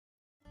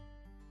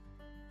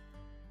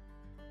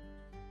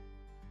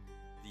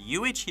The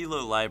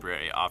UH-Hilo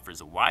library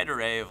offers a wide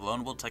array of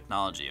loanable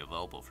technology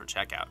available for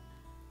checkout.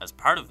 As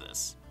part of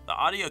this, the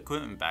audio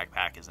equipment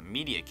backpack is a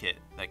media kit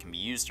that can be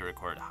used to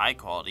record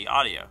high-quality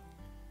audio.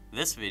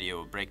 This video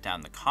will break down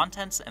the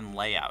contents and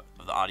layout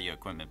of the audio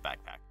equipment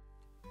backpack.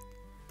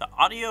 The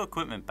audio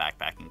equipment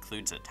backpack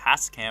includes a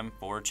Tascam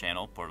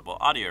 4-channel portable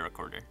audio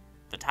recorder.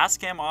 The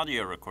Tascam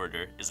audio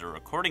recorder is a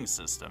recording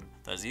system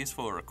that is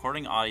useful for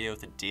recording audio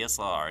with a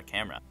DSLR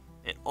camera.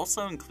 It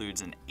also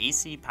includes an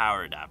AC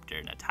power adapter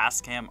and a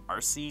Tascam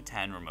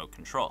RC10 remote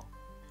control.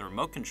 The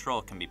remote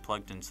control can be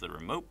plugged into the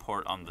remote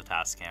port on the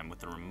Tascam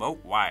with a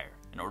remote wire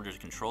in order to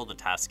control the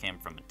Tascam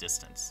from a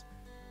distance.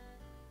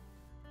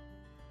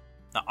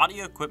 The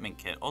audio equipment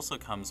kit also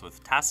comes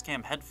with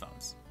Tascam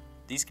headphones.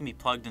 These can be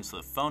plugged into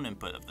the phone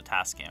input of the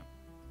Tascam.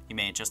 You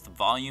may adjust the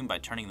volume by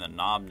turning the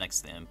knob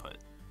next to the input.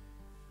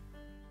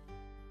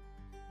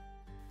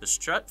 The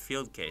Strut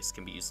field case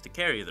can be used to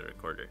carry the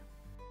recorder.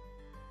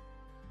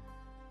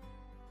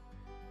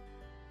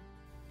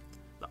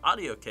 The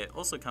audio kit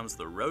also comes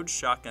with a Rode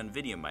shotgun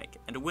video mic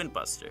and a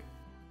Windbuster.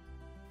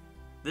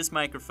 This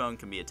microphone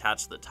can be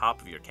attached to the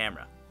top of your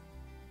camera.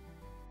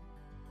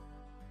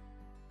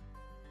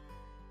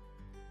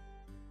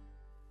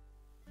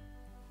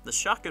 The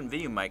shotgun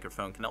video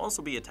microphone can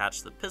also be attached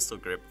to the pistol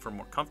grip for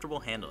more comfortable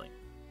handling.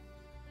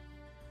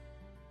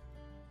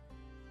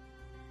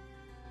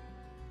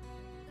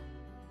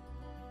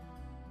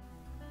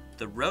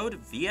 The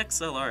Rode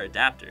VXLR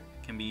adapter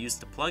can be used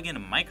to plug in a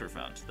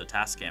microphone to the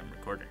Tascam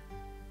recorder.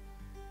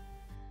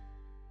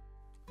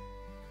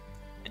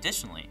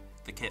 Additionally,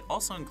 the kit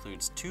also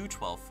includes two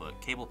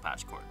 12-foot cable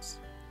patch cords.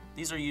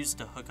 These are used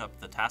to hook up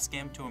the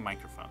Tascam to a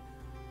microphone.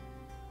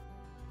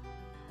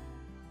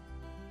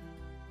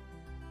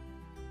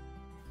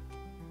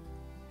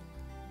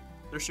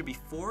 There should be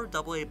 4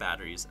 AA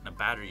batteries and a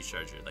battery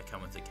charger that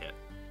come with the kit.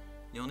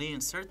 You'll need to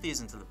insert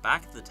these into the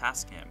back of the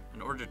Tascam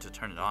in order to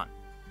turn it on.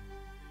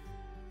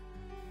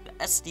 The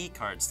SD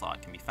card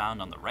slot can be found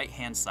on the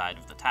right-hand side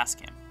of the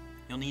Tascam.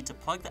 You'll need to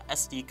plug the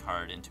SD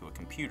card into a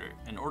computer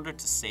in order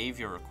to save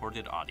your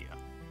recorded audio.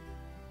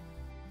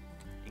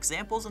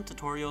 Examples and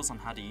tutorials on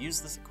how to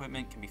use this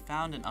equipment can be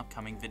found in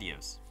upcoming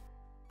videos.